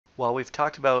While we've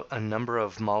talked about a number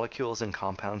of molecules and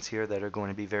compounds here that are going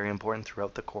to be very important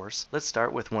throughout the course, let's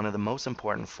start with one of the most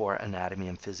important for anatomy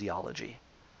and physiology.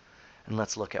 And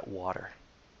let's look at water.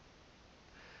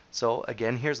 So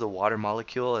again, here's the water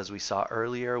molecule as we saw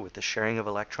earlier with the sharing of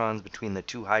electrons between the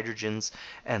two hydrogens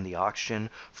and the oxygen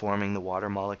forming the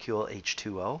water molecule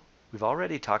H2O. We've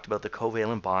already talked about the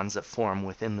covalent bonds that form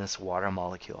within this water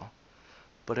molecule.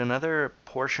 But another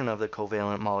portion of the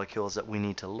covalent molecules that we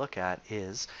need to look at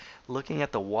is looking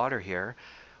at the water here.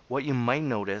 What you might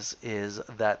notice is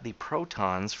that the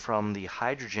protons from the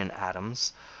hydrogen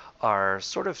atoms are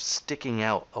sort of sticking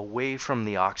out away from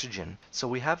the oxygen. So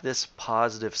we have this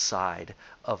positive side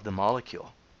of the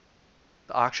molecule.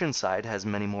 The oxygen side has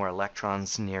many more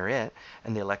electrons near it,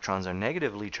 and the electrons are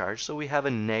negatively charged, so we have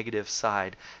a negative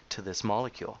side to this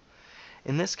molecule.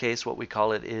 In this case, what we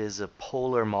call it is a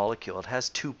polar molecule. It has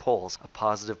two poles, a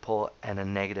positive pole and a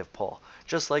negative pole.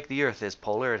 Just like the Earth is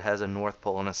polar, it has a north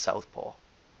pole and a south pole.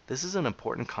 This is an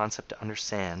important concept to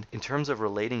understand in terms of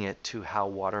relating it to how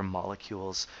water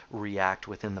molecules react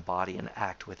within the body and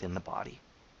act within the body.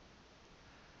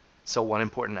 So one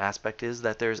important aspect is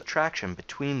that there's attraction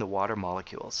between the water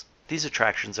molecules. These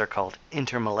attractions are called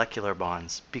intermolecular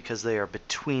bonds because they are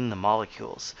between the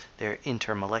molecules. They're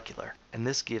intermolecular. And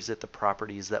this gives it the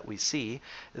properties that we see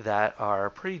that are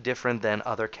pretty different than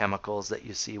other chemicals that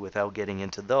you see without getting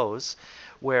into those,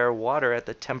 where water at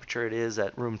the temperature it is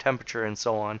at room temperature and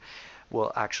so on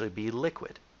will actually be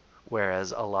liquid,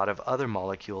 whereas a lot of other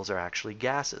molecules are actually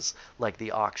gases, like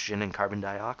the oxygen and carbon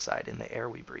dioxide in the air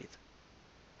we breathe.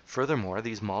 Furthermore,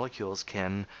 these molecules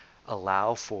can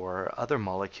allow for other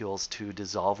molecules to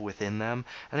dissolve within them,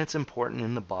 and it's important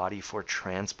in the body for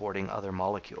transporting other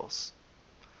molecules.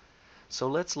 So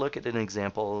let's look at an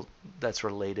example that's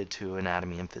related to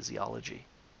anatomy and physiology.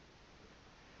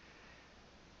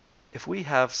 If we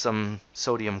have some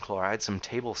sodium chloride, some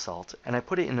table salt, and I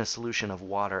put it in a solution of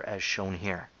water as shown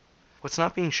here, what's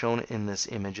not being shown in this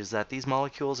image is that these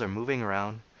molecules are moving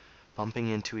around, bumping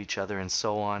into each other and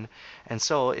so on. And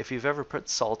so if you've ever put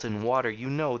salt in water, you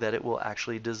know that it will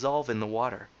actually dissolve in the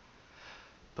water.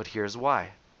 But here's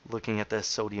why. Looking at the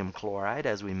sodium chloride,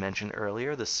 as we mentioned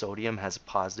earlier, the sodium has a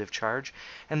positive charge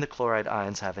and the chloride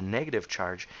ions have a negative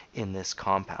charge in this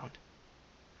compound.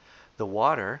 The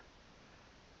water,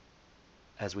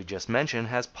 as we just mentioned,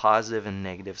 has positive and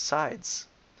negative sides.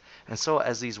 And so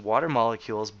as these water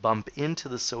molecules bump into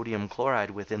the sodium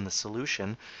chloride within the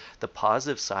solution, the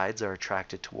positive sides are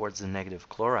attracted towards the negative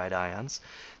chloride ions,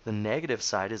 the negative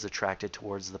side is attracted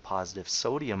towards the positive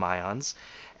sodium ions,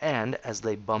 and as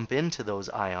they bump into those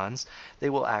ions,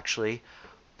 they will actually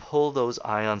pull those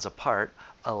ions apart,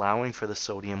 allowing for the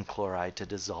sodium chloride to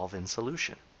dissolve in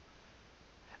solution.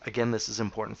 Again, this is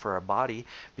important for our body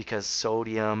because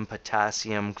sodium,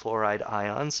 potassium, chloride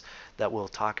ions that we'll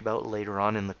talk about later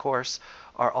on in the course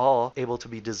are all able to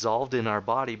be dissolved in our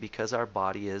body because our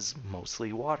body is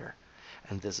mostly water.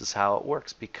 And this is how it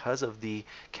works because of the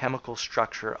chemical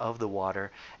structure of the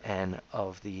water and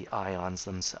of the ions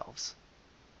themselves.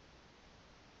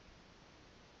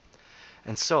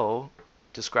 And so,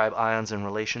 describe ions in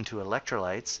relation to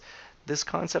electrolytes. This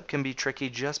concept can be tricky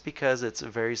just because it's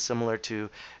very similar to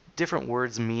different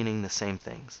words meaning the same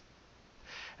things.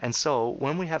 And so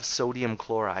when we have sodium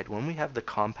chloride, when we have the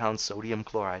compound sodium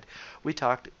chloride, we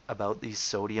talked about these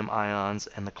sodium ions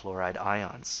and the chloride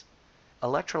ions.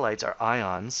 Electrolytes are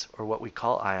ions, or what we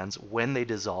call ions, when they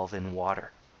dissolve in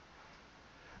water.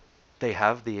 They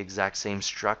have the exact same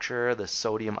structure. The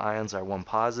sodium ions are one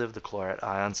positive, the chloride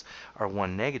ions are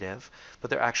one negative,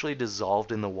 but they're actually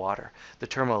dissolved in the water. The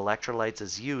term electrolytes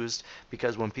is used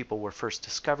because when people were first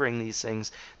discovering these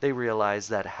things, they realized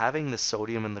that having the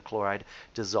sodium and the chloride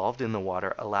dissolved in the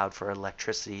water allowed for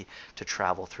electricity to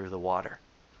travel through the water.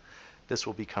 This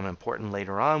will become important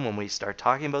later on when we start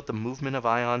talking about the movement of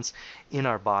ions in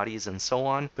our bodies and so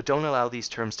on. But don't allow these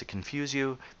terms to confuse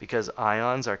you because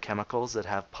ions are chemicals that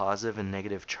have positive and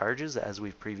negative charges as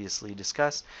we've previously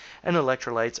discussed, and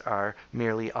electrolytes are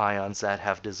merely ions that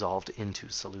have dissolved into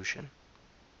solution.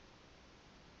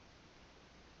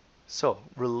 So,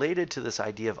 related to this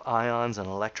idea of ions and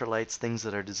electrolytes, things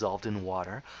that are dissolved in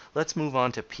water, let's move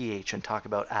on to pH and talk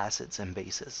about acids and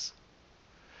bases.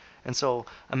 And so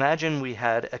imagine we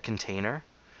had a container,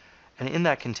 and in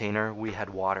that container we had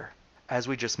water. As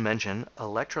we just mentioned,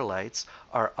 electrolytes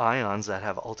are ions that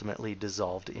have ultimately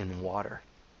dissolved in water.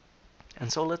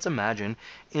 And so let's imagine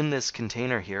in this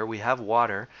container here we have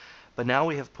water, but now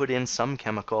we have put in some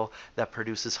chemical that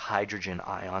produces hydrogen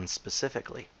ions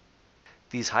specifically.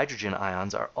 These hydrogen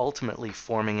ions are ultimately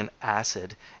forming an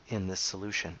acid in this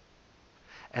solution.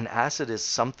 An acid is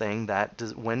something that,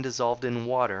 when dissolved in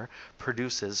water,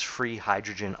 produces free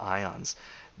hydrogen ions.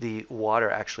 The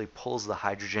water actually pulls the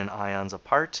hydrogen ions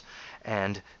apart,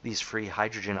 and these free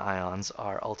hydrogen ions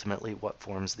are ultimately what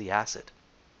forms the acid.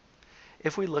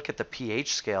 If we look at the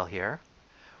pH scale here,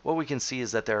 what we can see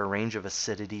is that there are a range of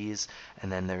acidities,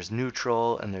 and then there's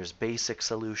neutral, and there's basic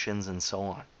solutions, and so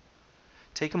on.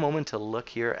 Take a moment to look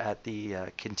here at the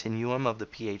continuum of the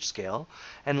pH scale,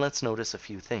 and let's notice a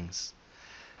few things.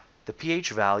 The pH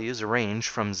values range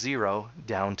from 0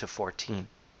 down to 14.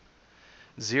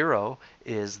 0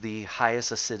 is the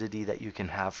highest acidity that you can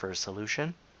have for a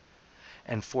solution,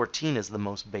 and 14 is the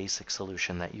most basic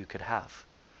solution that you could have.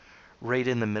 Right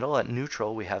in the middle at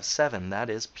neutral, we have 7. That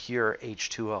is pure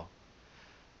H2O.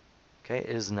 Okay, it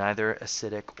is neither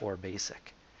acidic or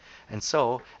basic. And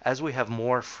so, as we have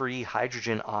more free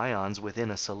hydrogen ions within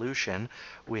a solution,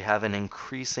 we have an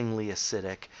increasingly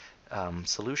acidic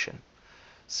solution.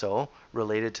 So,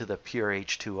 related to the pure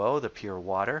H2O, the pure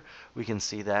water, we can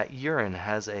see that urine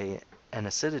has an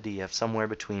acidity of somewhere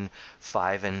between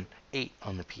 5 and 8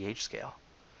 on the pH scale.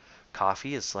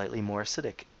 Coffee is slightly more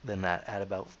acidic than that at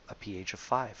about a pH of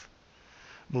 5.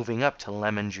 Moving up to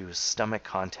lemon juice, stomach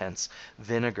contents,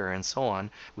 vinegar, and so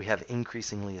on, we have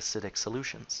increasingly acidic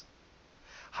solutions.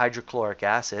 Hydrochloric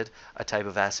acid, a type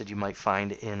of acid you might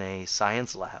find in a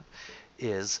science lab,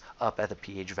 is up at the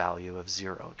pH value of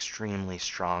 0, extremely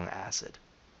strong acid.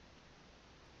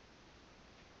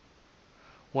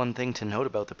 One thing to note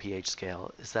about the pH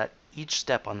scale is that each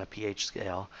step on the pH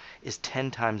scale is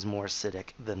 10 times more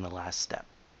acidic than the last step.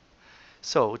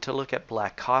 So, to look at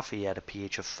black coffee at a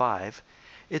pH of 5,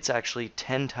 it's actually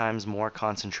 10 times more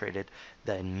concentrated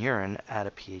than urine at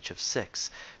a pH of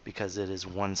 6, because it is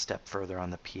one step further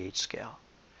on the pH scale.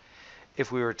 If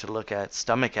we were to look at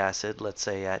stomach acid, let's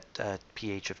say at a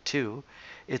pH of 2,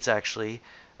 it's actually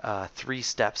 3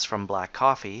 steps from black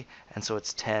coffee, and so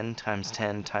it's 10 times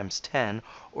 10 times 10,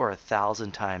 or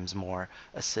 1,000 times more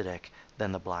acidic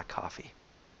than the black coffee.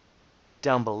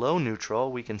 Down below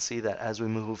neutral, we can see that as we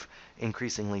move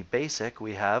increasingly basic,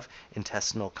 we have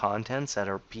intestinal contents at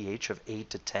a pH of 8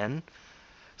 to 10,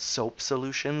 soap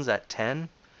solutions at 10,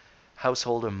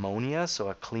 household ammonia, so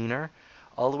a cleaner,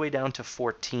 all the way down to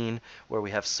 14, where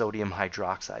we have sodium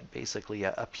hydroxide, basically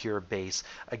a pure base,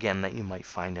 again, that you might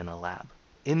find in a lab.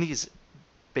 In these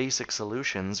basic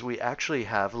solutions, we actually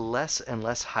have less and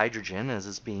less hydrogen, as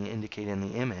is being indicated in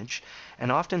the image,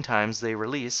 and oftentimes they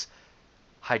release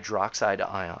hydroxide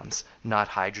ions, not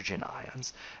hydrogen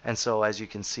ions. And so, as you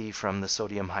can see from the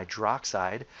sodium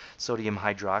hydroxide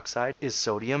is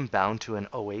sodium bound to an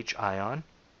OH ion.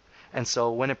 And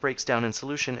so when it breaks down in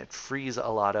solution, it frees a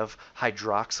lot of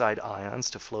hydroxide ions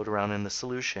to float around in the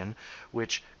solution,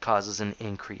 which causes an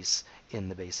increase in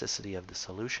the basicity of the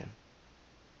solution.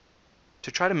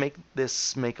 To try to make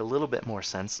this make a little bit more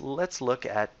sense, let's look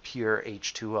at pure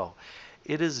H2O.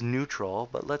 It is neutral,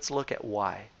 but let's look at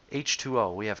why.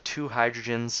 H2O, we have 2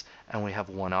 hydrogens and we have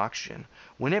 1 oxygen.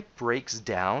 When it breaks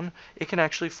down, it can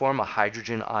actually form a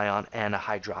hydrogen ion and a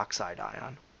hydroxide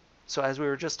ion. So as we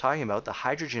were just talking about, the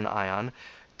hydrogen ion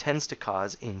tends to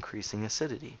cause increasing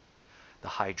acidity. The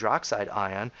hydroxide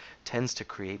ion tends to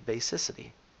create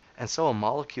basicity. And so a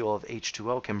molecule of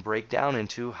H2O can break down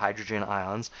into hydrogen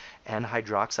ions and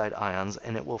hydroxide ions,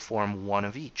 and it will form one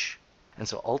of each. And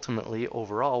so ultimately,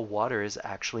 overall, water is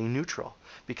actually neutral,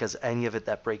 because any of it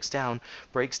that breaks down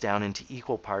into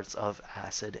equal parts of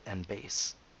acid and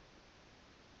base.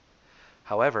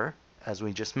 However, as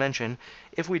we just mentioned,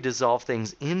 if we dissolve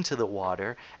things into the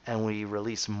water and we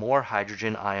release more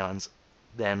hydrogen ions,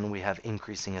 then we have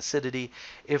increasing acidity.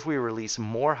 If we release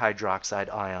more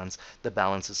hydroxide ions, the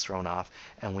balance is thrown off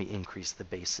and we increase the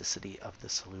basicity of the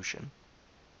solution.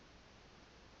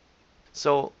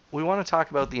 So we want to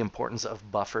talk about the importance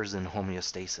of buffers in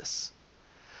homeostasis.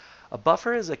 A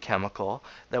buffer is a chemical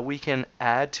that we can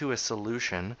add to a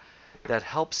solution that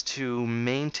helps to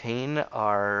maintain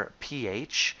our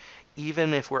pH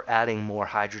even if we're adding more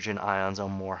hydrogen ions or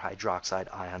more hydroxide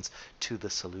ions to the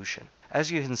solution. As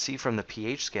you can see from the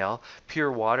pH scale, pure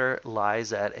water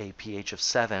lies at a pH of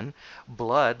 7.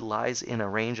 Blood lies in a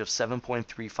range of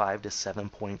 7.35 to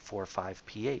 7.45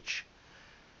 pH.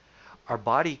 Our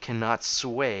body cannot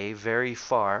sway very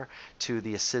far to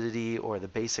the acidity or the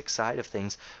basic side of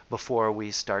things before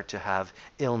we start to have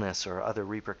illness or other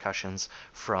repercussions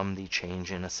from the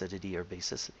change in acidity or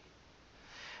basicity.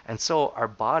 And so our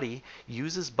body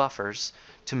uses buffers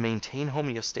to maintain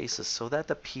homeostasis so that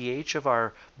the pH of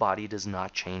our body does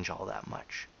not change all that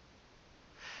much.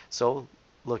 So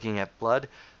looking at blood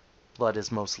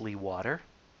is mostly water,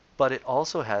 but it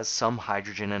also has some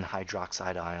hydrogen and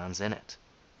hydroxide ions in it.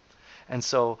 And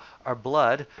so our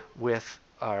blood, with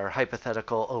our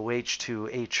hypothetical OH to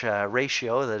H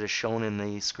ratio that is shown in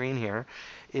the screen here,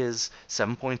 is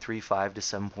 7.35 to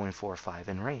 7.45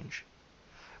 in range.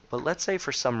 But let's say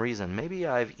for some reason, maybe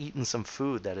I've eaten some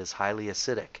food that is highly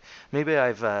acidic. Maybe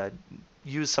I've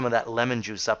used some of that lemon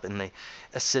juice up in the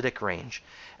acidic range,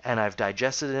 and I've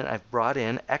digested it, and I've brought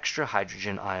in extra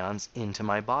hydrogen ions into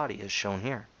my body, as shown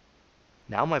here.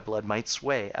 Now my blood might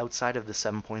sway outside of the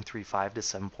 7.35 to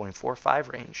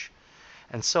 7.45 range.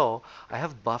 And so I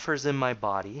have buffers in my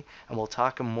body, and we'll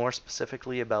talk more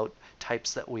specifically about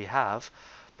types that we have,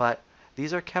 but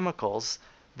these are chemicals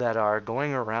that are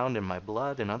going around in my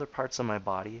blood and other parts of my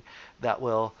body that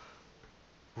will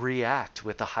react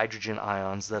with the hydrogen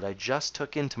ions that I just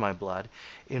took into my blood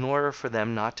in order for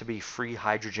them not to be free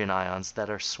hydrogen ions that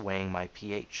are swaying my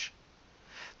pH.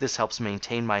 This helps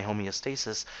maintain my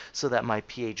homeostasis so that my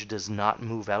pH does not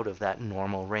move out of that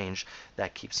normal range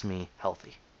that keeps me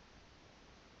healthy.